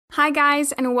Hi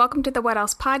guys, and welcome to the What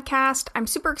Else podcast. I'm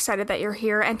super excited that you're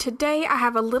here, and today I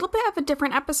have a little bit of a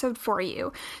different episode for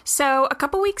you. So a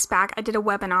couple weeks back, I did a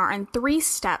webinar on 3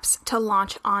 steps to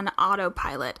launch on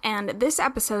autopilot, and this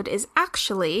episode is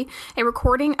actually a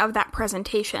recording of that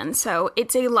presentation. So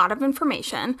it's a lot of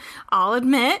information. I'll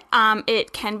admit,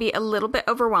 it can be a little bit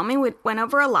overwhelming. We went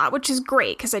over a lot, which is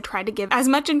great because I tried to give as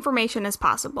much information as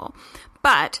possible.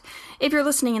 But if you're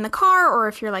listening in the car or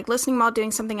if you're listening while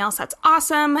doing something else, that's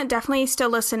awesome. Definitely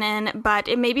still listen in, but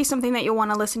it may be something that you'll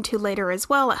want to listen to later as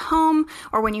well at home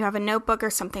or when you have a notebook or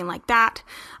something like that.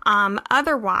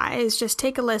 Otherwise, just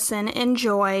take a listen,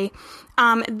 enjoy.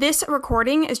 This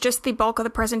recording is just the bulk of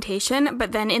the presentation,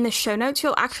 but then in the show notes,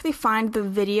 you'll actually find the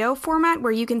video format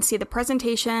where you can see the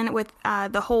presentation with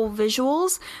the whole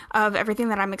visuals of everything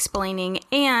that I'm explaining,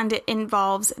 and it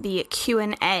involves the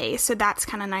Q&A. So that's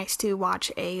kind of nice to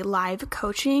watch a live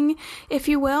coaching, if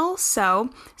you will. So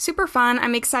super fun.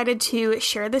 I'm excited to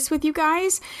share this with you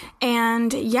guys.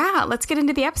 And yeah, let's get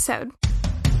into the episode.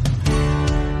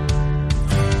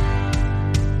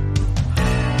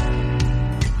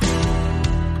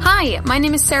 Hi, my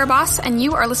name is Sarah Boss, and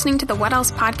you are listening to the What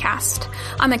Else podcast.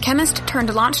 I'm a chemist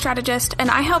turned launch strategist,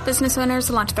 and I help business owners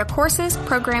launch their courses,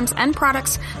 programs, and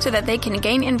products so that they can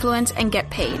gain influence and get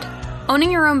paid.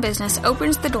 Owning your own business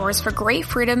opens the doors for great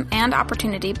freedom and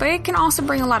opportunity, but it can also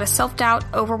bring a lot of self-doubt,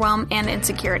 overwhelm, and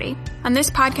insecurity. On this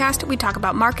podcast, we talk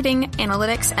about marketing,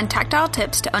 analytics, and tactile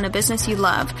tips to own a business you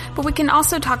love, but we can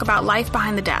also talk about life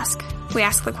behind the desk. We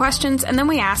ask the questions, and then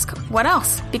we ask, what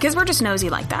else? Because we're just nosy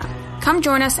like that. Come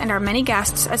join us and our many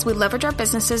guests as we leverage our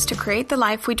businesses to create the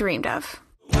life we dreamed of.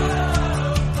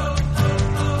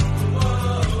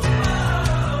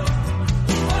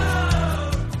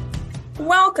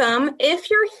 Welcome. If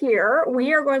you're here,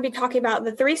 we are going to be talking about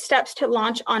the 3 steps to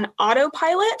launch on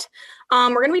autopilot.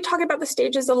 We're going to be talking about the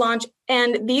stages of launch,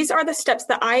 and these are the steps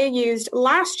that I used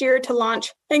last year to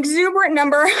launch an exuberant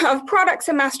number of products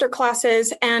and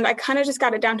masterclasses, and I kind of just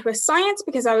got it down to a science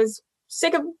because I was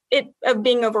sick of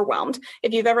being overwhelmed.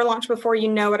 If you've ever launched before, you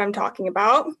know what I'm talking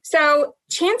about. So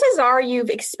chances are you've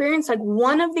experienced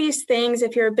one of these things.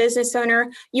 If you're a business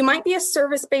owner, you might be a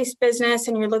service-based business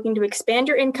and you're looking to expand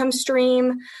your income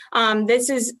stream. This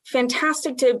is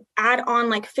fantastic to add on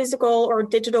physical or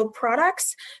digital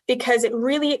products because it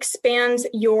really expands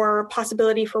your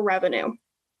possibility for revenue.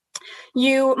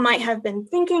 You might have been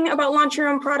thinking about launching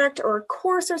your own product or a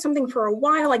course or something for a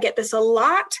while. I get this a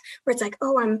lot where it's I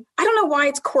don't know why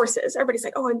it's courses. Everybody's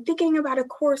I'm thinking about a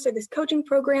course or this coaching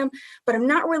program, but I'm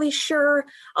not really sure.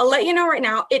 I'll let you know right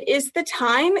now, it is the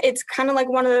time. It's kind of like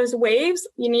one of those waves.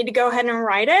 You need to go ahead and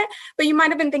ride it, but you might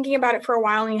have been thinking about it for a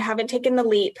while and you haven't taken the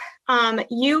leap.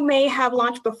 You may have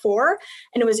launched before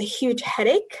and it was a huge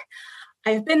headache.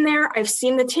 I've been there. I've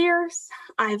seen the tears.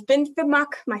 I've been through the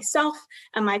muck myself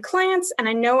and my clients, and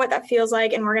I know what that feels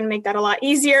like, and we're going to make that a lot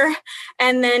easier.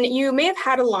 And then you may have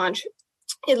had a launch.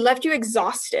 It left you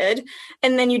exhausted,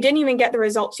 and then you didn't even get the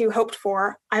results you hoped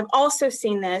for. I've also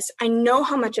seen this. I know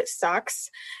how much it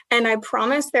sucks, and I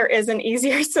promise there is an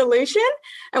easier solution,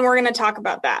 and we're going to talk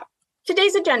about that.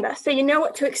 Today's agenda, so you know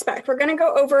what to expect. We're going to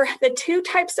go over the 2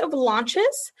 types of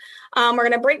launches. We're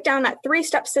going to break down that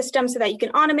 3-step system so that you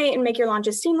can automate and make your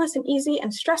launches seamless and easy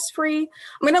and stress-free. I'm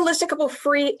going to list a couple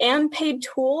free and paid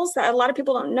tools that a lot of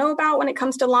people don't know about when it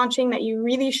comes to launching that you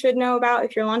really should know about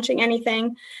if you're launching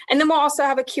anything. And then we'll also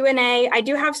have a Q&A. I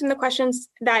do have some of the questions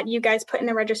that you guys put in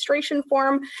the registration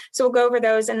form, so we'll go over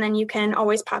those, and then you can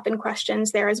always pop in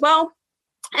questions there as well.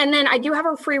 And then I do have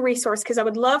a free resource because I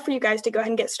would love for you guys to go ahead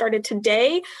and get started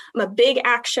today. I'm a big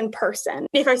action person.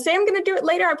 If I say I'm going to do it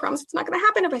later, I promise it's not going to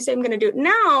happen. If I say I'm going to do it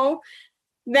now,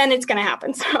 then it's going to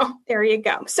happen. So there you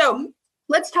go. So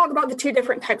let's talk about the 2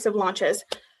 different types of launches.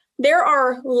 There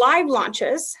are live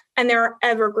launches and there are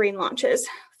evergreen launches.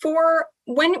 For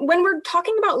when we're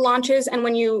talking about launches and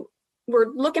when you were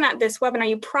looking at this webinar,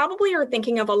 you probably are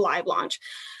thinking of a live launch.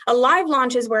 A live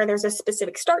launch is where there's a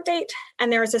specific start date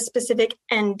and there's a specific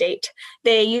end date.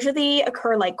 They usually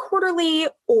occur quarterly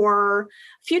or a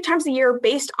few times a year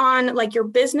based on your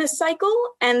business cycle.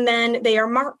 And then they are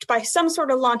marked by some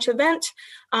sort of launch event.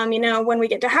 When we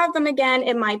get to have them again,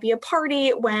 it might be a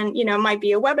party when, it might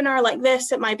be a webinar like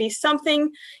this. It might be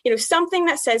something, something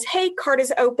that says, hey, cart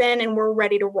is open and we're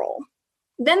ready to roll.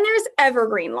 Then there's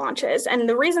evergreen launches. And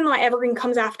the reason why evergreen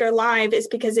comes after live is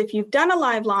because if you've done a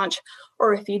live launch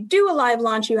or if you do a live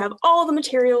launch, you have all the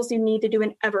materials you need to do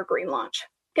an evergreen launch.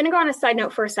 I'm going to go on a side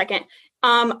note for a second.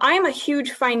 I am a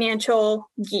huge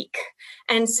financial geek.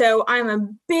 And so I'm a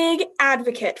big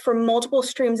advocate for multiple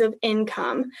streams of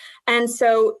income. And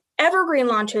so evergreen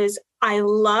launches, I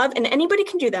love, and anybody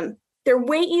can do them. They're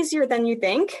way easier than you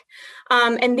think.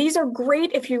 And these are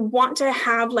great if you want to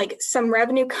have like some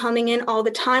revenue coming in all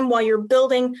the time while you're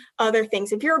building other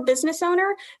things. If you're a business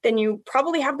owner, then you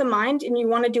probably have the mind and you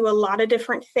want to do a lot of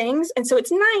different things. And so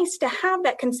it's nice to have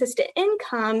that consistent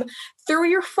income through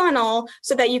your funnel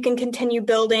so that you can continue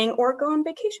building or go on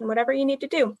vacation, whatever you need to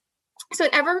do. So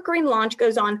an evergreen launch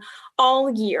goes on all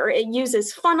year. It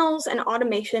uses funnels and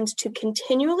automations to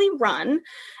continually run.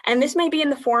 And this may be in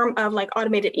the form of like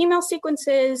automated email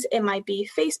sequences. It might be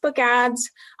Facebook ads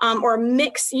or a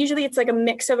mix. Usually it's like a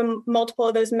mix of multiple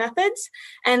of those methods.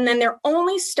 And then they're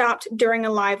only stopped during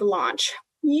a live launch.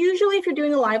 Usually if you're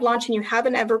doing a live launch and you have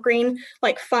an evergreen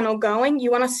like funnel going,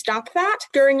 you want to stop that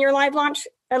during your live launch,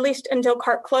 at least until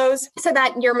cart close, so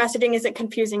that your messaging isn't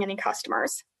confusing any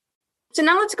customers. So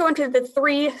now let's go into the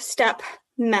 3-step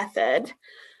method.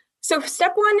 So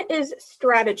step 1 is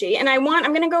strategy. And I'm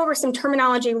going to go over some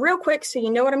terminology real quick so you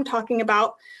know what I'm talking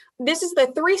about. This is the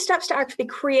 3 steps to actually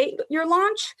create your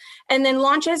launch. And then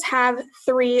launches have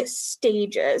 3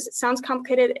 stages. It sounds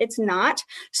complicated. It's not.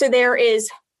 So there is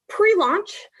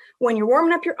pre-launch, when you're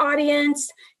warming up your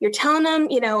audience, you're telling them,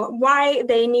 why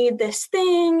they need this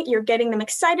thing. You're getting them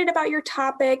excited about your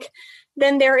topic.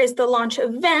 Then there is the launch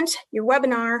event, your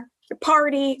webinar, your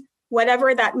party,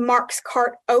 whatever that marks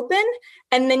cart open.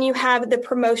 And then you have the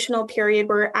promotional period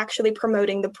where you're actually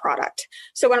promoting the product.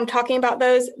 So when I'm talking about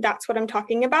those, that's what I'm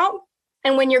talking about.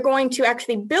 And when you're going to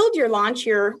actually build your launch,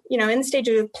 you're, in the stage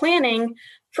of planning,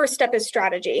 first step is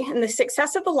strategy. And the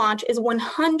success of the launch is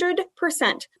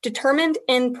 100% determined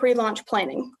in pre-launch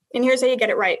planning. And here's how you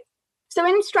get it right. So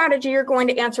in strategy, you're going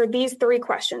to answer these 3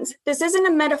 questions. This isn't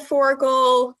a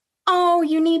metaphorical,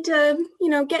 you need to,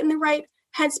 get in the right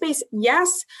headspace.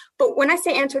 Yes. But when I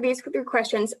say answer these 3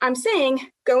 questions, I'm saying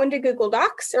go into Google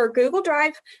Docs or Google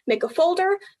Drive, make a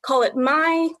folder, call it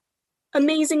My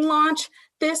Amazing Launch,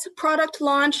 this product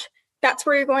launch. That's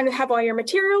where you're going to have all your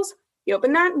materials. You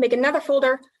open that, make another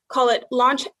folder, call it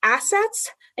Launch Assets.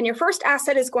 And your first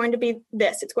asset is going to be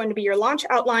this. It's going to be your launch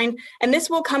outline. And this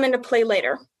will come into play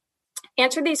later.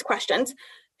 Answer these questions.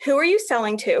 Who are you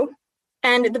selling to?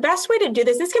 And the best way to do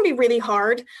this can be really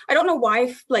hard. I don't know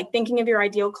why thinking of your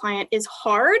ideal client is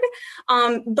hard,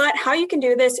 but how you can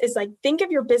do this is think of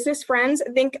your business friends,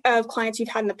 think of clients you've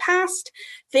had in the past,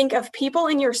 think of people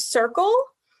in your circle,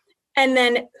 and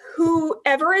then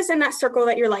whoever is in that circle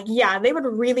that you're they would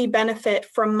really benefit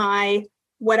from my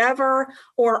whatever,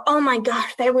 or, oh my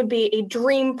gosh, that would be a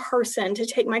dream person to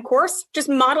take my course. Just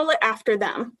model it after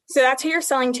them. So that's who you're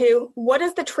selling to. What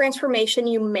is the transformation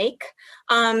you make?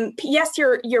 Yes,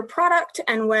 your product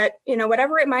and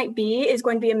whatever it might be is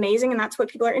going to be amazing. And that's what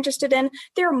people are interested in.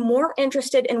 They're more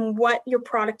interested in what your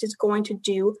product is going to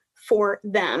do for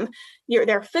them.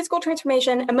 Their physical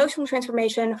transformation, emotional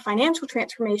transformation, financial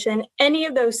transformation, any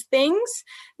of those things,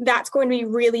 that's going to be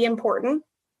really important.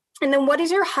 And then what is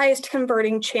your highest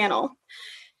converting channel?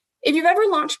 If you've ever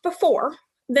launched before,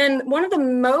 then one of the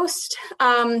most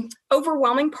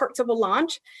overwhelming parts of a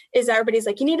launch is everybody's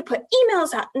you need to put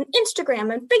emails out on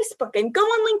Instagram and Facebook and go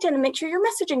on LinkedIn and make sure you're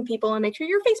messaging people and make sure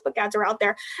your Facebook ads are out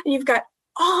there. And you've got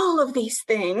all of these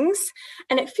things.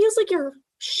 And it feels like you're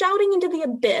shouting into the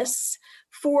abyss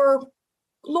for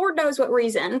Lord knows what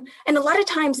reason. And a lot of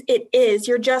times it is.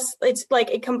 It's like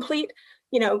a complete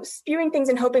spewing things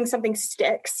and hoping something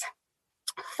sticks.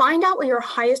 Find out what your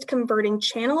highest converting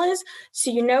channel is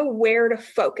so you know where to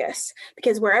focus,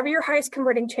 because wherever your highest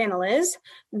converting channel is,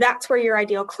 that's where your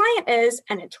ideal client is.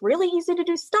 And it's really easy to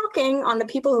do stalking on the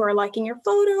people who are liking your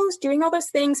photos, doing all those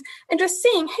things, and just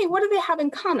seeing, hey, what do they have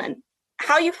in common?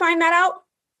 How you find that out?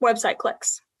 Website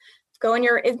clicks. Go in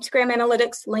your Instagram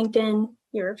analytics, LinkedIn,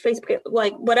 your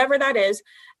Facebook, whatever that is,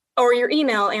 or your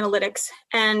email analytics,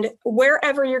 and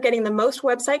wherever you're getting the most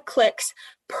website clicks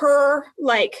per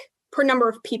number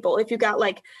of people. If you've got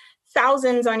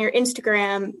thousands on your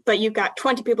Instagram, but you've got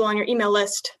 20 people on your email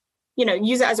list,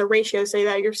 use it as a ratio so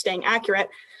that you're staying accurate,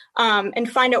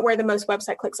 and find out where the most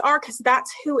website clicks are, because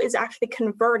that's who is actually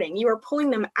converting. You are pulling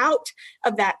them out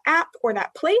of that app or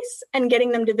that place and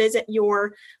getting them to visit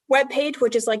your webpage,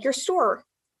 which is your store.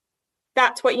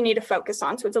 That's what you need to focus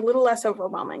on. So it's a little less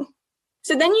overwhelming.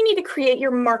 So then you need to create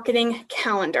your marketing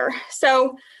calendar.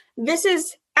 So this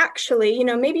is actually,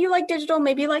 maybe you like digital,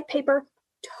 maybe you like paper,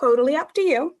 totally up to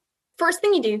you. First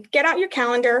thing you do, get out your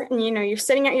calendar and, you're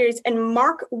sitting at yours and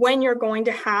mark when you're going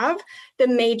to have the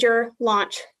major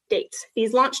launch dates.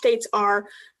 These launch dates are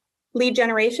lead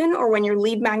generation, or when your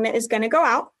lead magnet is going to go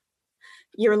out,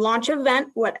 your launch event,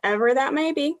 whatever that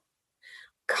may be,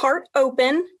 cart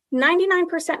open.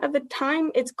 99% of the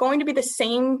time, it's going to be the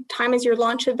same time as your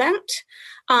launch event.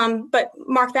 But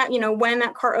mark that, when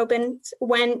that cart opens,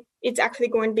 when It's actually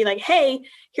going to be like, hey,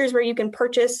 here's where you can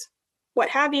purchase what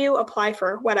have you, apply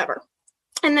for whatever.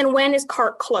 And then when is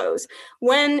cart close?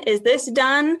 When is this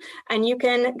done? And you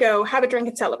can go have a drink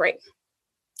and celebrate.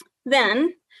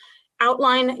 Then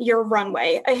outline your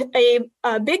runway.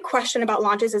 A big question about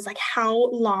launches is like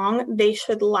how long they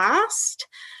should last.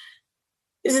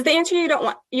 This is the answer you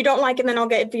don't like, and then I'll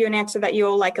give you an answer that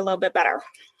you'll like a little bit better.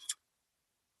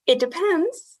 It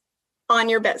depends on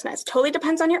your business. Totally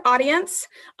depends on your audience.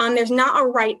 There's not a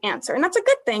right answer, and that's a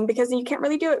good thing because you can't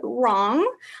really do it wrong.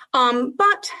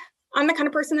 But I'm the kind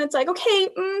of person that's like, okay,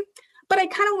 but I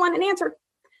kind of want an answer.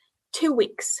 2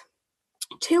 weeks.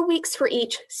 2 weeks for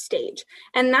each stage.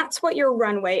 And that's what your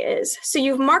runway is. So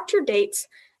you've marked your dates,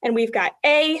 and we've got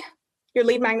A, your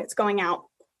lead magnets going out,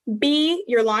 B,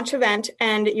 your launch event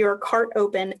and your cart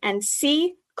open, and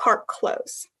C, cart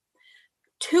close.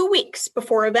 2 weeks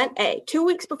before event A, 2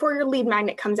 weeks before your lead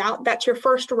magnet comes out, that's your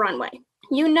first runway.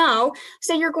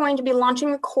 Say you're going to be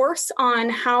launching a course on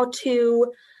how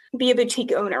to be a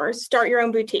boutique owner, start your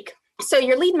own boutique. So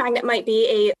your lead magnet might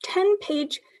be a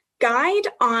 10-page guide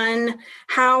on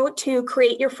how to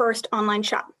create your first online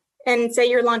shop. And say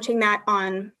you're launching that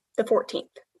on the 14th.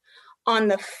 On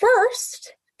the 1st,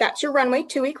 that's your runway,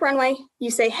 2-week runway. You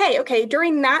say, hey, okay,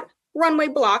 during that runway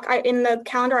block, in the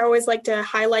calendar, I always like to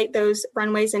highlight those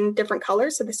runways in different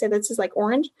colors. So they say this is like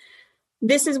orange.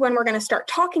 This is when we're going to start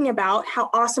talking about how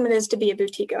awesome it is to be a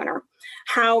boutique owner,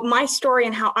 how my story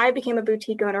and how I became a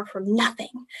boutique owner from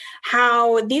nothing,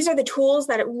 how these are the tools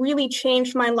that it really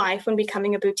changed my life when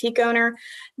becoming a boutique owner.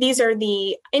 These are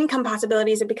the income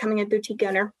possibilities of becoming a boutique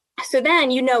owner. So then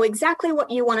you know exactly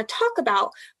what you want to talk about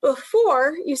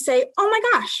before you say, oh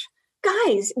my gosh,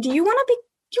 guys, do you want to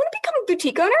become a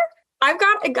boutique owner? I've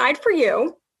got a guide for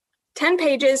you. 10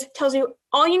 pages, tells you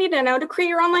all you need to know to create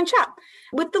your online shop.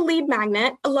 With the lead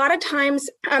magnet, a lot of times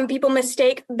people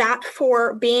mistake that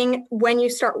for being when you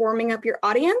start warming up your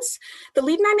audience. The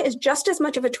lead magnet is just as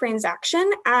much of a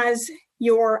transaction as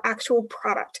your actual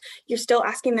product. You're still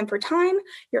asking them for time,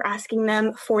 you're asking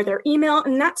them for their email,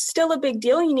 and that's still a big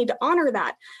deal. You need to honor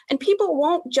that. And people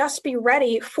won't just be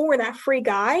ready for that free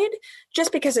guide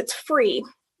just because it's free.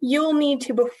 You'll need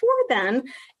to, before then,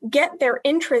 get their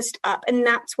interest up, and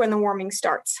that's when the warming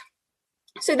starts.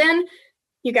 So then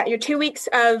you got your 2 weeks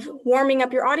of warming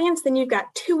up your audience, then you've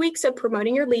got 2 weeks of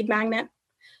promoting your lead magnet,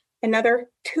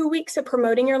 another 2 weeks of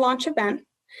promoting your launch event,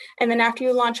 and then after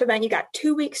your launch event, you got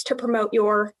 2 weeks to promote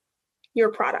your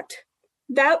product.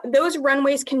 Those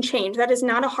runways can change. That is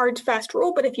not a hard, fast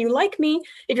rule, but if you're like me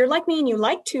and you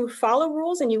like to follow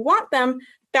rules and you want them,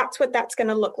 that's what that's going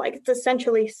to look like. It's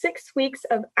essentially 6 weeks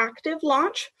of active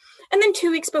launch, and then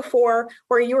 2 weeks before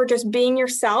where you are just being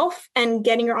yourself and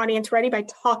getting your audience ready by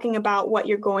talking about what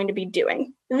you're going to be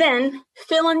doing. Then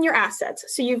fill in your assets.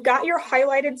 So you've got your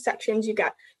highlighted sections. You've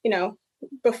got,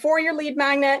 before your lead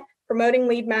magnet, promoting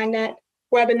lead magnet,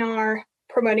 webinar,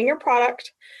 promoting your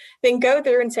product. Then go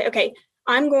through and say, okay,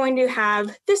 I'm going to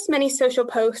have this many social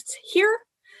posts here,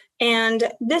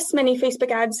 and this many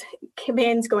Facebook ads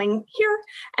campaigns going here,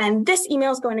 and this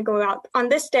email is going to go out on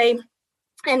this day,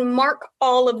 and mark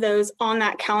all of those on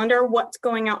that calendar, what's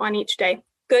going out on each day.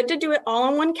 Good to do it all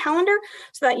on one calendar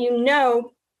so that you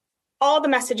know all the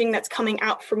messaging that's coming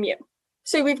out from you.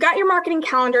 So we've got your marketing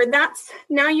calendar.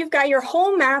 Now you've got your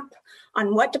whole map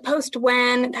on what to post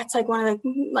when. That's like one of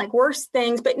the worst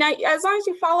things, but now as long as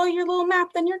you follow your little map,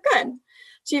 then you're good.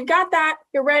 So you've got that,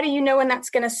 you're ready, you know when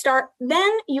that's going to start. Then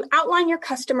you outline your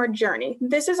customer journey.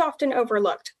 This is often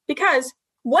overlooked because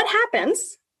what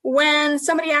happens when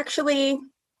somebody actually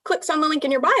clicks on the link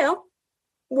in your bio?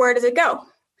 Where does it go?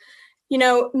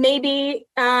 Maybe,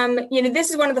 this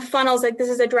is one of the funnels, like this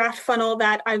is a draft funnel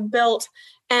that I've built.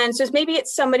 And so maybe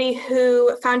it's somebody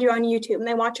who found you on YouTube and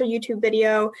they watched your YouTube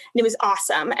video and it was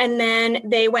awesome. And then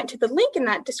they went to the link in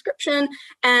that description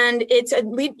and it's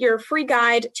your free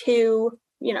guide to,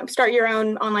 start your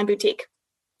own online boutique.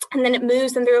 And then it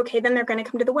moves them through, okay, then they're going to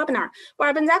come to the webinar. What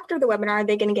happens after the webinar? Are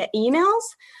they going to get emails?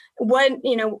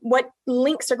 What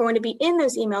links are going to be in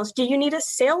those emails? Do you need a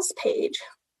sales page?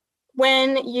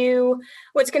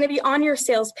 What's going to be on your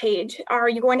sales page? Are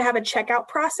you going to have a checkout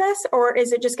process, or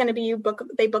is it just going to be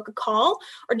they book a call,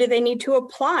 or do they need to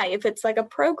apply if it's like a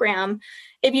program?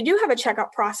 If you do have a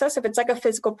checkout process, if it's like a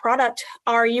physical product,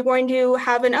 are you going to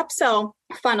have an upsell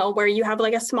funnel where you have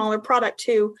like a smaller product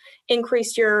to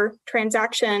increase your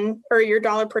transaction or your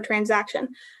dollar per transaction?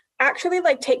 Actually,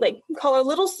 call her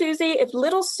Little Susie. If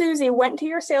Little Susie went to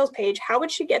your sales page, how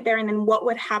would she get there? And then what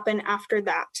would happen after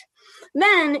that?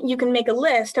 Then you can make a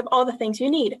list of all the things you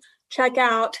need.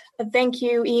 Checkout, a thank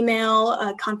you email,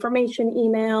 a confirmation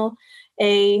email,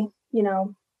 a,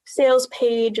 sales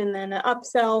page and then an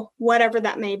upsell, whatever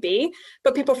that may be.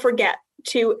 But people forget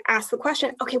to ask the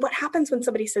question, okay, what happens when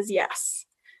somebody says yes?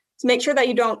 So make sure that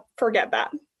you don't forget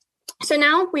that. So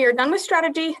now we are done with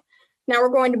strategy. Now we're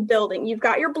going to building. You've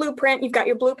got your blueprint. You've got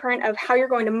your blueprint of how you're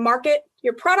going to market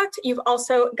your product. You've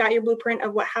also got your blueprint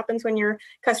of what happens when your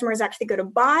customers actually go to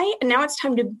buy. And now it's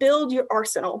time to build your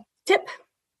arsenal. Tip,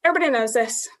 everybody knows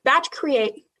this, batch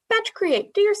create. Batch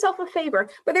create, do yourself a favor,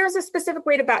 but there's a specific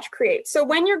way to batch create. So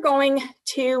when you're going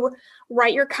to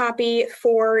write your copy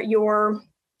for your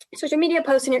social media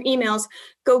posts and your emails,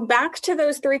 go back to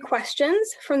those 3 questions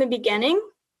from the beginning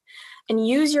and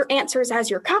use your answers as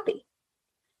your copy.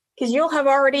 Because you'll have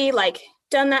already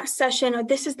done that session, or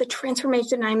this is the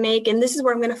transformation I make, and this is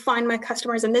where I'm going to find my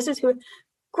customers, and this is who.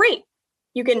 Great.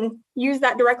 You can use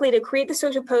that directly to create the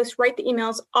social posts, write the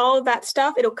emails, all of that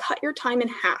stuff. It'll cut your time in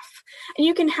half. And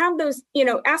you can have those,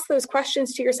 ask those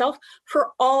questions to yourself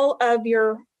for all of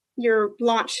your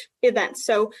launch events.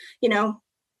 So,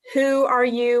 who are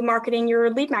you marketing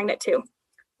your lead magnet to?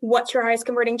 What's your highest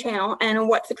converting channel? And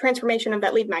what's the transformation of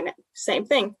that lead magnet? Same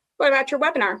thing. What about your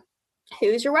webinar?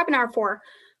 Who's your webinar for?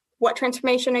 What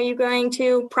transformation are you going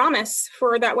to promise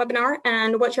for that webinar?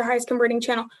 And what's your highest converting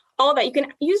channel? All of that. You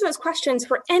can use those questions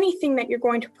for anything that you're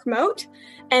going to promote,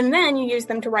 and then you use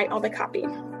them to write all the copy.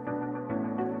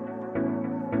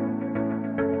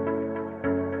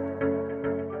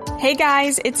 Hey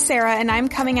guys, it's Sarah, and I'm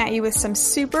coming at you with some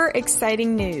super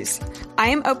exciting news. I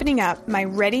am opening up my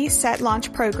Ready, Set,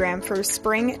 Launch program for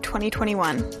spring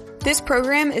 2021. This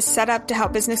program is set up to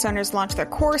help business owners launch their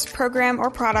course, program,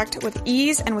 or product with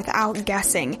ease and without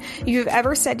guessing. If you've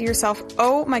ever said to yourself,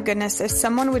 oh my goodness, if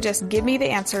someone would just give me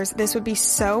the answers, this would be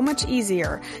so much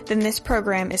easier, then this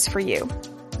program is for you.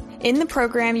 In the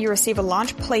program, you receive a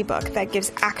launch playbook that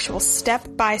gives actual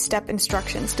step-by-step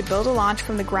instructions to build a launch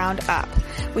from the ground up.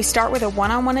 We start with a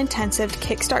one-on-one intensive to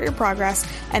kickstart your progress,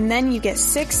 and then you get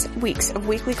 6 weeks of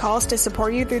weekly calls to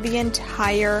support you through the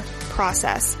entire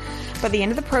process. By the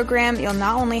end of the program, you'll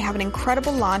not only have an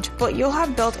incredible launch, but you'll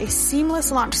have built a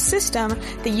seamless launch system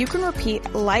that you can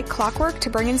repeat like clockwork to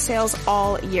bring in sales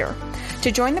all year.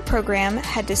 To join the program,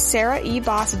 head to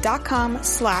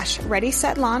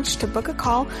saraeboss.com/readysetlaunch to book a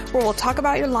call where we'll talk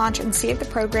about your launch and see if the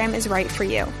program is right for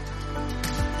you.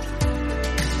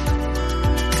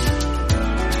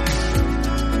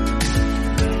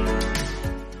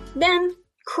 Then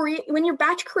when you're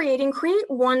batch creating, create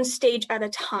one stage at a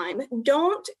time.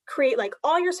 Don't create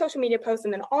all your social media posts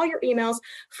and then all your emails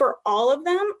for all of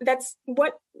them. That's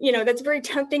that's a very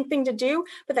tempting thing to do,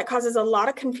 but that causes a lot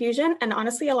of confusion and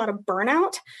honestly a lot of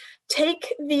burnout.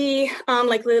 Take the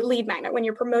the lead magnet when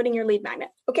you're promoting your lead magnet.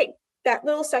 Okay, that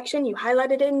little section, you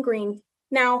highlighted it in green.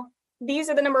 Now, these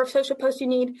are the number of social posts you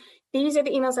need. These are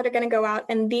the emails that are going to go out,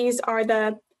 and these are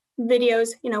the videos,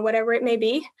 whatever it may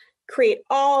be. Create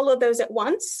all of those at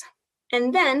once,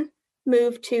 and then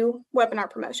move to webinar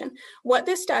promotion. What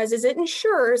this does is it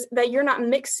ensures that you're not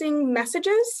mixing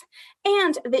messages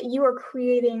and that you are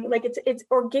creating, it's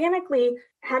organically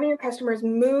having your customers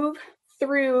move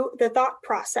through the thought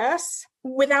process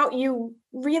without you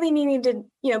really needing to,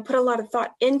 put a lot of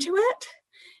thought into it.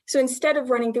 So instead of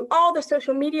running through all the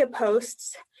social media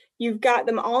posts, you've got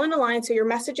them all in a line. So your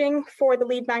messaging for the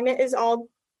lead magnet is all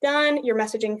done. Your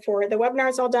messaging for the webinar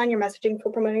is all done. Your messaging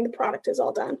for promoting the product is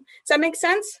all done. Does that make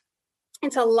sense?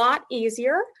 It's a lot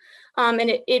easier, and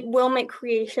it will make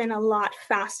creation a lot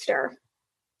faster.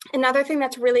 Another thing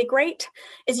that's really great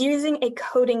is using a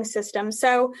coding system.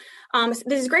 So this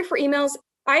is great for emails.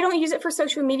 I don't use it for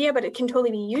social media, but it can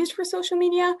totally be used for social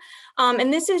media.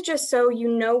 And this is just so you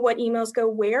know what emails go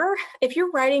where. If you're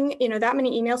writing, that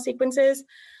many email sequences,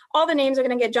 all the names are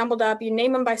going to get jumbled up. You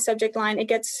name them by subject line. It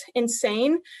gets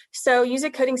insane. So use a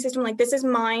coding system like this is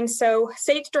mine. So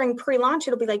say it's during pre-launch,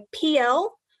 it'll be like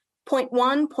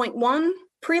PL.1.1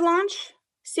 pre-launch,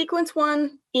 sequence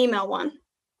 1, email 1.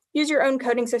 Use your own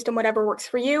coding system, whatever works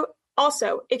for you.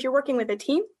 Also, if you're working with a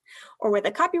team or with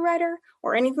a copywriter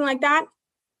or anything like that,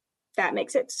 that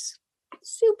makes it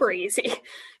super easy.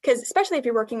 Because especially if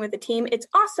you're working with a team, it's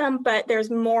awesome, but there's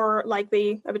more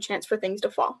likely of a chance for things to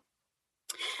fall.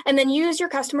 And then use your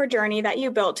customer journey that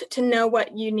you built to know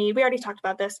what you need. We already talked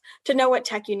about this, to know what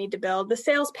tech you need to build, the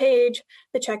sales page,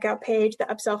 the checkout page, the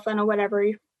upsell funnel, whatever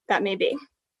that may be.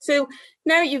 So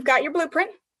now you've got your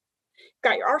blueprint,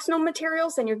 got your arsenal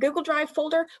materials and your Google Drive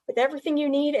folder with everything you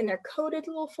need, and they're coded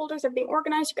little folders, everything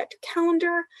organized. You got your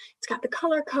calendar, it's got the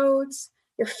color codes.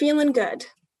 You're feeling good.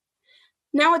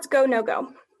 Now it's go, no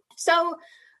go. So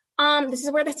this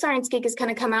is where the science geek is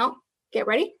going to come out. Get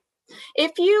ready.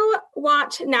 If you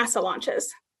watch NASA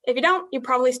launches, if you don't, you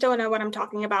probably still know what I'm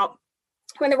talking about.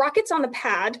 When the rocket's on the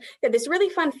pad, they have this really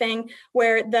fun thing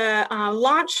where the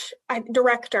launch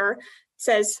director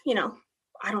says,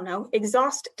 I don't know,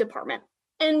 exhaust department,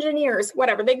 engineers,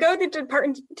 whatever. They go to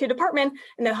department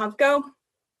and they'll have go.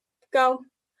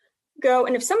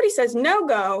 And if somebody says no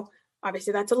go,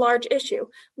 obviously that's a large issue.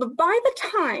 But by the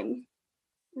time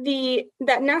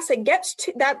that NASA gets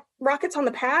to that rocket's on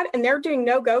the pad and they're doing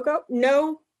no go,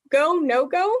 there's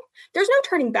no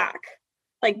turning back.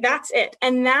 Like that's it.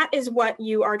 And that is what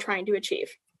you are trying to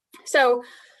achieve. So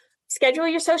schedule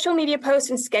your social media posts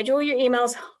and schedule your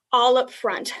emails all up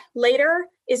front. Later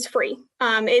is free.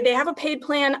 They have a paid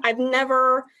plan. I've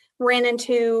never ran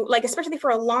into, especially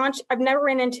for a launch, I've never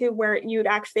ran into where you'd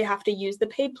actually have to use the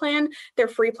paid plan. Their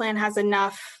free plan has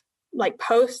enough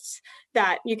posts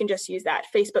that you can just use that.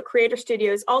 Facebook Creator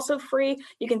Studio is also free.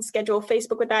 You can schedule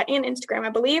Facebook with that and Instagram,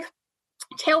 I believe.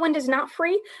 Tailwind is not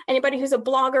free. Anybody who's a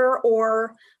blogger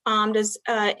or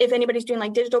if anybody's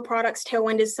doing digital products,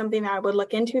 Tailwind is something that I would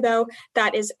look into though.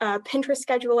 That is a Pinterest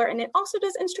scheduler and it also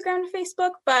does Instagram and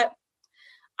Facebook, but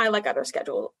I like other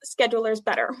schedulers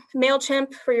better.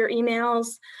 MailChimp for your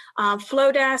emails,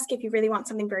 Flowdesk if you really want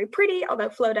something very pretty, although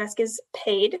Flowdesk is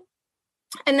paid.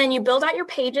 And then you build out your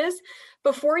pages.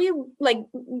 Before you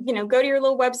go to your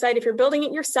little website, if you're building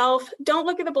it yourself, don't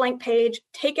look at the blank page,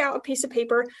 take out a piece of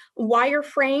paper,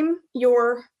 wireframe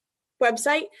your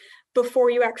website before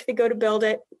you actually go to build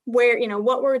it, where,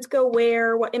 what words go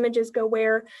where, what images go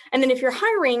where. And then if you're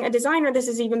hiring a designer, this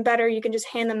is even better. You can just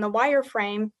hand them the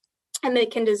wireframe and they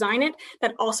can design it.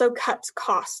 That also cuts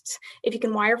costs. If you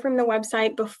can wireframe the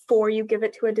website before you give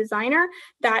it to a designer,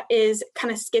 that is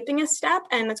kind of skipping a step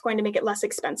and that's going to make it less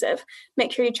expensive.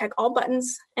 Make sure you check all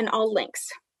buttons and all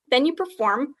links. Then you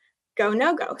perform go,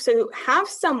 no go. So have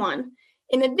someone,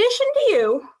 in addition to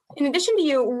you,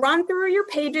 run through your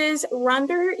pages, run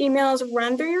through your emails,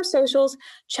 run through your socials,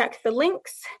 check the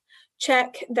links,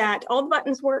 check that all the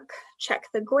buttons work, check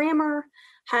the grammar,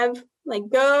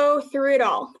 go through it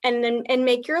all and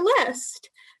make your list.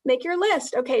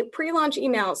 Okay, pre-launch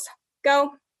emails,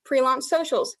 go. Pre-launch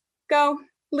socials, go.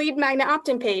 Lead magnet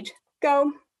opt-in page,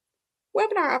 go.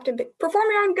 Webinar opt-in page, perform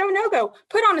your own go, no go.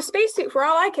 Put on a spacesuit for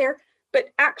all I care, but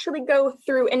actually go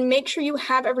through and make sure you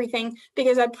have everything,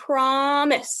 because I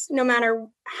promise no matter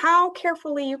how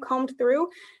carefully you combed through,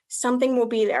 something will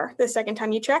be there the second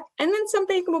time you check, and then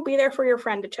something will be there for your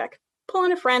friend to check. Pull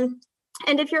in a friend.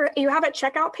 And if you have a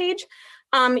checkout page,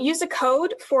 use a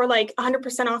code for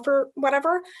 100% off or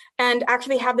whatever, and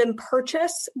actually have them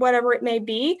purchase whatever it may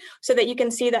be so that you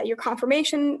can see that your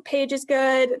confirmation page is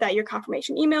good, that your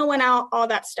confirmation email went out, all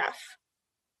that stuff.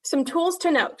 Some tools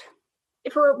to note.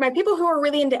 For my people who are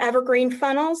really into evergreen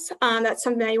funnels, that's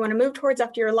something that you want to move towards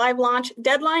after your live launch.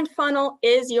 Deadline funnel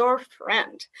is your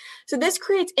friend. So this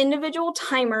creates individual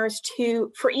timers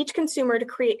for each consumer to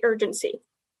create urgency.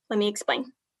 Let me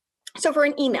explain. So for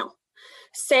an email,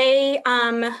 say,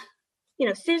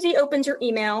 Susie opens your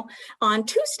email on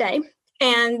Tuesday,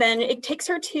 and then it takes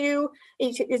her to,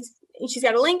 she's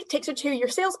got a link, takes her to your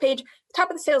sales page. Top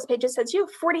of the sales page, it says you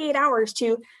have 48 hours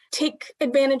to take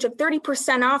advantage of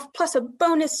 30% off plus a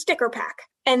bonus sticker pack.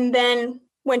 And then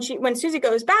when Susie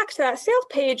goes back to that sales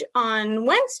page on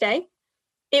Wednesday,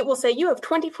 it will say you have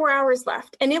 24 hours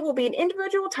left, and it will be an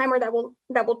individual timer that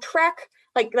will track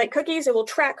like cookies. It will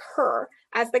track her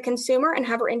as the consumer and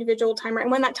have her individual timer.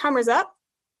 And when that timer's up,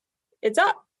 it's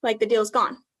up, the deal's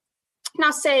gone.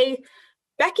 Now say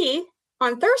Becky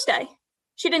on Thursday,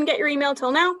 she didn't get your email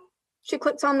till now. She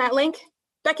clicks on that link.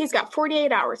 Becky's got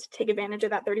 48 hours to take advantage of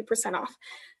that 30% off.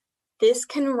 This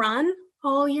can run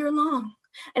all year long,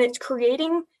 and it's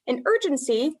creating an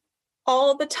urgency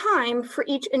all the time for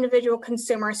each individual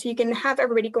consumer, so you can have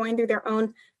everybody going through their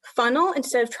own funnel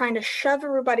instead of trying to shove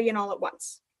everybody in all at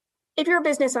once. If you're a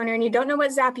business owner and you don't know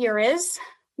what Zapier is,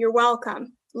 you're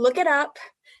welcome. Look it up.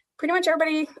 Pretty much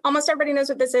almost everybody knows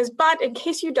what this is, but in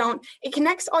case you don't, it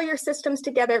connects all your systems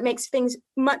together. It makes things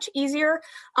much easier.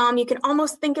 You can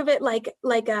almost think of it like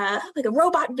a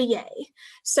robot VA.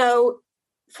 So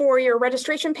for your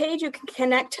registration page, you can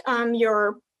connect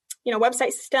your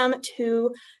website system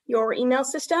to your email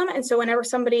system. And so whenever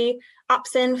somebody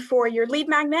opts in for your lead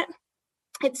magnet,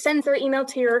 it sends their email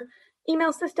to your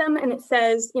email system, and it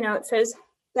says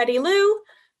Betty Lou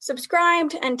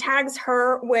subscribed, and tags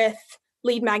her with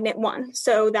lead magnet 1,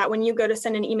 so that when you go to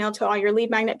send an email to all your lead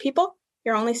magnet people,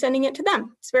 you're only sending it to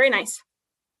them. It's very nice.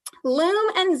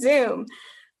 Loom and Zoom.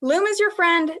 Loom is your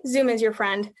friend. Zoom is your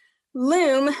friend.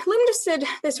 Loom just did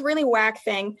this really whack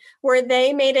thing where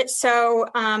they made it so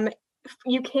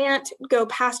you can't go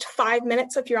past 5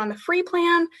 minutes if you're on the free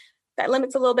plan. that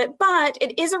limits a little bit, but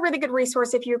it is a really good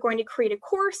resource if you're going to create a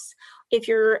course, if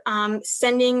you're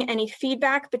sending any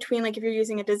feedback between, like if you're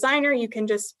using a designer, you can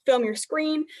just film your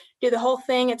screen, do the whole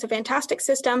thing. It's a fantastic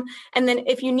system. And then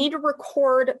if you need to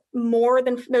record more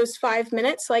than those 5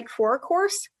 minutes, like for a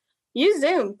course, use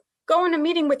Zoom. Go in a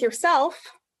meeting with yourself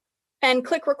and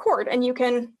click record, and you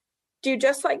can do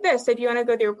just like this if you want to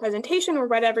go through a presentation or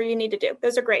whatever you need to do.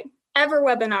 Those are great.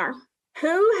 EverWebinar.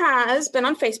 Who has been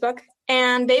on Facebook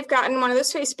and they've gotten one of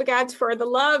those Facebook ads for the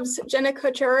Loves, Jenna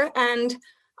Kutcher and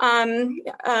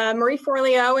Marie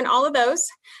Forleo and all of those,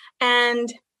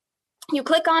 and you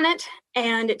click on it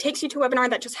and it takes you to a webinar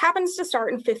that just happens to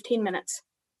start in 15 minutes.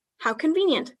 How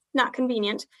convenient? Not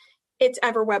convenient. It's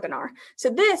EverWebinar. So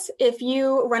this, if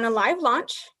you run a live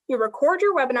launch, you record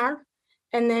your webinar,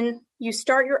 and then you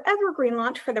start your evergreen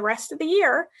launch for the rest of the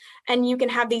year, and you can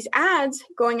have these ads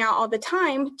going out all the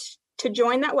time to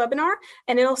join that webinar,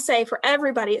 and it'll say for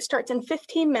everybody, it starts in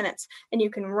 15 minutes, and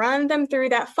you can run them through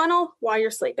that funnel while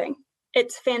you're sleeping.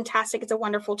 It's fantastic. It's a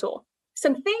wonderful tool.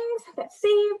 Some things that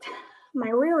saved my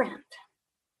rear end.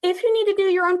 If you need to do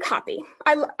your own copy,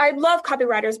 I love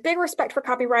copywriters, big respect for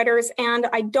copywriters, and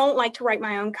I don't like to write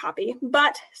my own copy.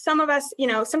 But some of us,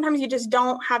 sometimes you just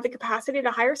don't have the capacity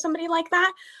to hire somebody like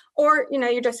that, or,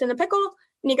 you're just in a pickle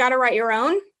and you got to write your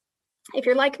own. If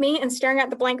you're like me and staring at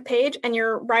the blank page and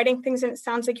you're writing things and it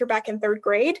sounds like you're back in 3rd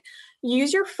grade,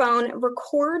 use your phone,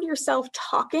 record yourself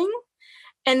talking.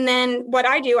 And then what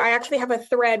I do, I actually have a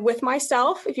thread with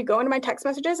myself. If you go into my text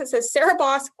messages, it says Sarah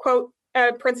Boss, quote,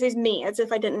 parentheses me, as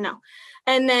if I didn't know.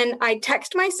 And then I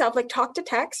text myself, like talk to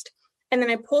text, and then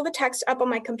I pull the text up on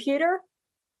my computer,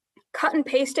 cut and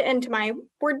paste it into my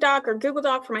Word doc or Google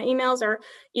Doc for my emails, or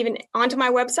even onto my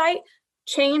website,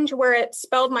 change where it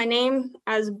spelled my name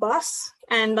as Bus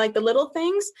and like the little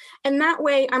things. And that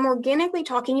way I'm organically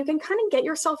talking. You can kind of get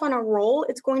yourself on a roll.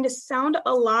 It's going to sound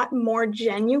a lot more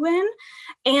genuine,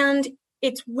 and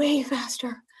it's way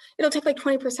faster. It'll take like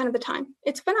 20% of the time.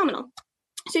 It's phenomenal.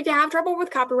 So if you have trouble with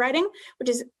copywriting, which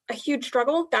is a huge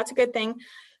struggle, that's a good thing.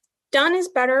 Done is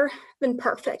better than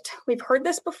perfect. We've heard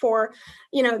this before.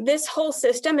 This whole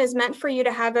system is meant for you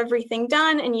to have everything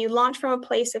done and you launch from a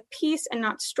place of peace and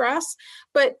not stress.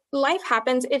 But life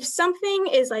happens. If something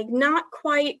is like not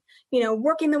quite,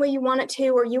 working the way you want it to,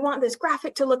 or you want this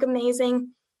graphic to look amazing,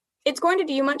 it's going to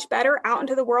do you much better out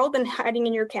into the world than hiding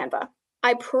in your Canva.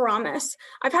 I promise.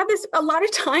 I've had this a lot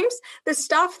of times. The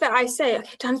stuff that I say,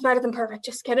 okay, done's better than perfect,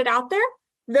 just get it out there.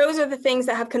 Those are the things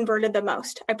that have converted the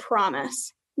most. I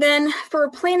promise. Then for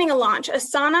planning a launch,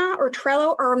 Asana or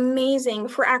Trello are amazing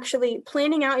for actually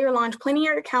planning out your launch, planning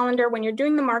out your calendar when you're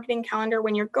doing the marketing calendar,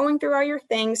 when you're going through all your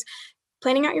things,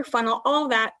 planning out your funnel, all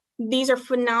that. These are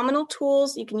phenomenal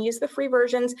tools. You can use the free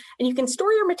versions and you can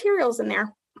store your materials in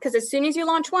there, because as soon as you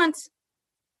launch once,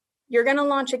 you're going to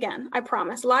launch again. I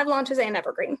promise. Live launches and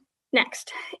evergreen.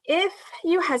 Next, if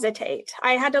you hesitate,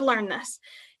 I had to learn this.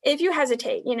 If you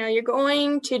hesitate, you're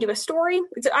going to do a story.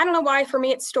 I don't know why, for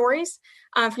me, it's stories.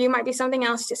 For you, it might be something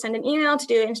else, to send an email, to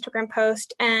do an Instagram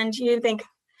post. And you think,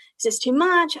 is this too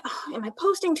much? Oh, am I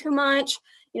posting too much?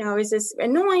 Is this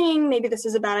annoying? Maybe this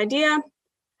is a bad idea.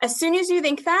 As soon as you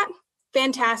think that,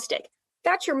 fantastic.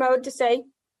 That's your mode to say,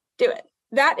 do it.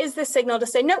 That is the signal to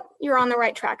say, nope, you're on the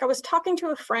right track. I was talking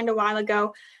to a friend a while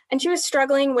ago, and she was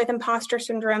struggling with imposter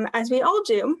syndrome, as we all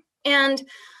do. And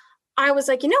I was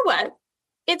like, you know what?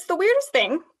 It's the weirdest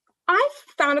thing.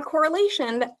 I've found a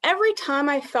correlation that every time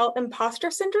I felt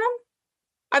imposter syndrome,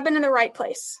 I've been in the right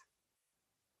place.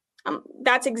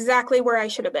 That's exactly where I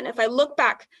should have been. If I look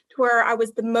back to where I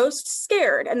was the most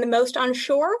scared and the most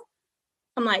unsure,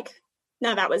 I'm like,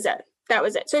 no, that was it. That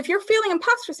was it. So if you're feeling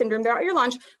imposter syndrome throughout your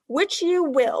launch, which you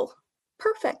will,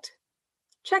 perfect.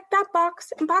 Check that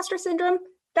box, imposter syndrome.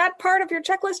 That part of your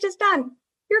checklist is done.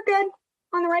 You're good,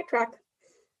 on the right track.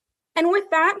 And with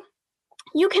that,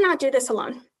 you cannot do this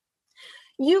alone.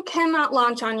 You cannot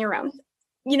launch on your own.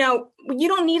 You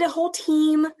don't need a whole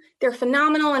team. They're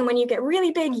phenomenal. And when you get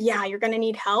really big, yeah, you're going to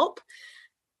need help.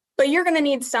 But you're going to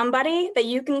need somebody that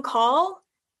you can call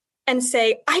and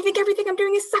say, I think everything I'm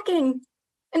doing is sucking.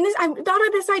 And I thought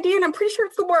of this idea and I'm pretty sure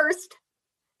it's the worst.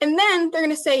 And then they're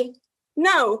going to say,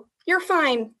 no, you're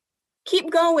fine.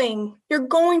 Keep going. You're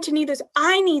going to need those.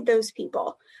 I need those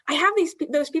people. I have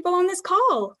those people on this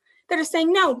call that are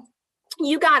saying, no,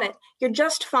 you got it. You're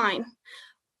just fine.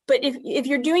 But if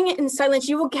you're doing it in silence,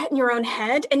 you will get in your own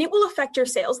head and it will affect your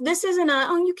sales. This isn't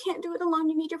you can't do it alone.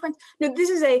 You need your friends. No, this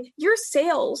is your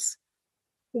sales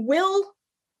will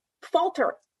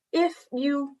falter if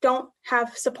you don't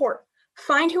have support.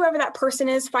 Find whoever that person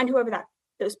is, find whoever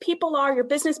those people are, your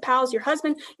business pals, your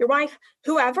husband, your wife,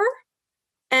 whoever,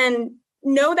 and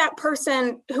know that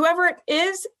person, whoever it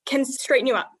is, can straighten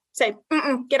you up. Say,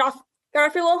 get off your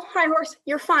little high horse.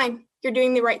 You're fine. You're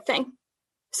doing the right thing.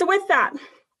 So with that,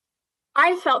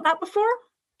 I felt that before,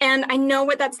 and I know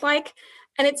what that's like,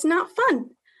 and it's not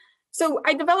fun. So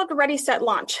I developed Ready, Set,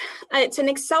 Launch. It's an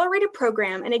accelerated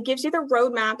program, and it gives you the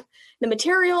roadmap, the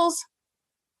materials,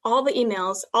 all the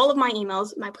emails, all of my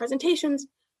emails, my presentations,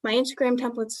 my Instagram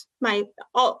templates,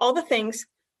 all the things,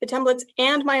 the templates,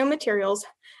 and my own materials,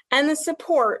 and the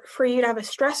support for you to have a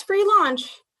stress-free launch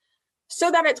so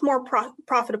that it's more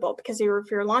profitable, because if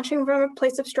you're launching from a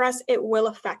place of stress, it will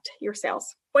affect your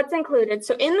sales. What's included?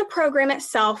 So in the program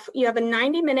itself, you have a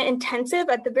 90-minute intensive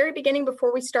at the very beginning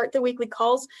before we start the weekly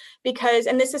calls,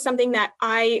 and this is something that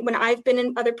when I've been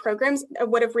in other programs,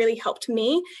 would have really helped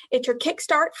me. It's your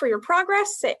kickstart for your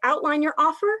progress. Say, outline your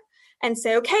offer and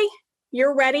say, okay,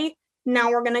 you're ready.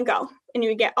 Now we're going to go. And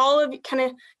you get all of kind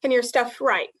of your stuff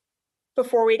right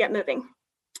before we get moving.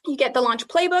 You get the launch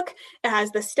playbook. It has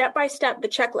the step-by-step, the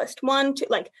checklist, 1, 2,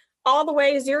 all the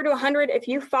way 0 to 100. If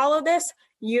you follow this,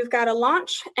 you've got a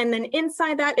launch. And then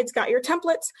inside that, it's got your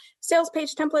templates, sales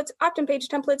page templates, opt-in page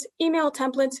templates, email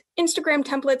templates, Instagram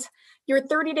templates, your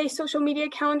 30-day social media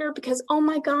calendar, because, oh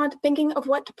my God, thinking of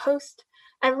what to post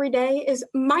every day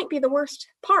might be the worst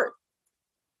part.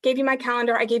 Gave you my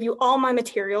calendar. I gave you all my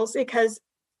materials because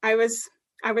I was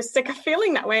sick of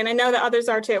feeling that way. And I know that others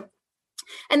are too.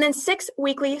 And then 6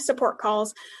 weekly support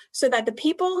calls so that the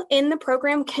people in the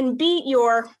program can be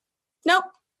nope,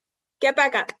 get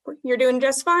back up. You're doing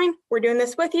just fine. We're doing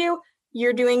this with you.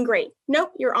 You're doing great.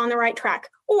 Nope, you're on the right track.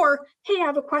 Or, hey, I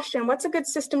have a question. What's a good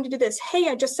system to do this? Hey,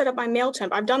 I just set up my MailChimp.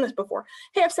 I've done this before.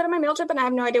 Hey, I've set up my MailChimp and I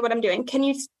have no idea what I'm doing. Can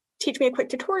you teach me a quick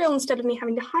tutorial instead of me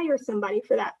having to hire somebody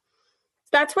for that?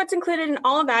 That's what's included in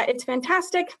all of that. It's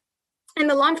fantastic. And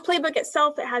the launch playbook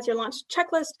itself, it has your launch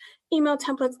checklist, email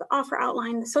templates, the offer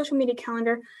outline, the social media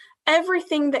calendar,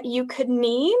 everything that you could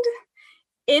need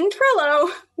in Trello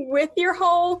with your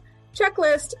whole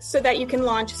checklist so that you can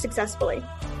launch successfully.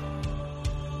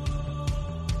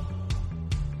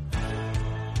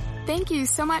 Thank you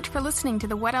so much for listening to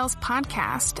the What Else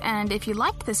podcast. And if you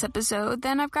liked this episode,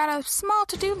 then I've got a small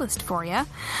to-do list for you.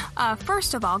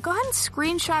 First of all, go ahead and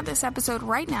screenshot this episode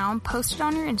right now and post it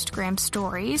on your Instagram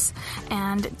stories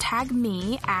and tag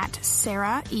me at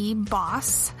Sarah E.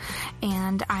 Boss.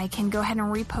 And I can go ahead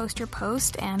and repost your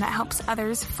post, and that helps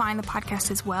others find the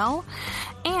podcast as well.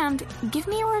 And give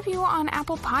me a review on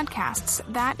Apple Podcasts.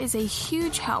 That is a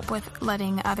huge help with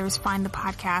letting others find the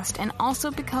podcast and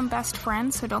also become best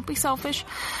friends, so don't be selfish.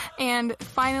 And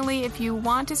finally, if you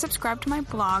want to subscribe to my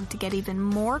blog to get even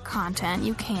more content,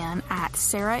 you can at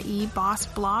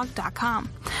sarahibossblog.com.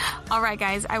 All right,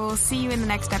 guys, I will see you in the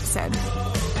next episode.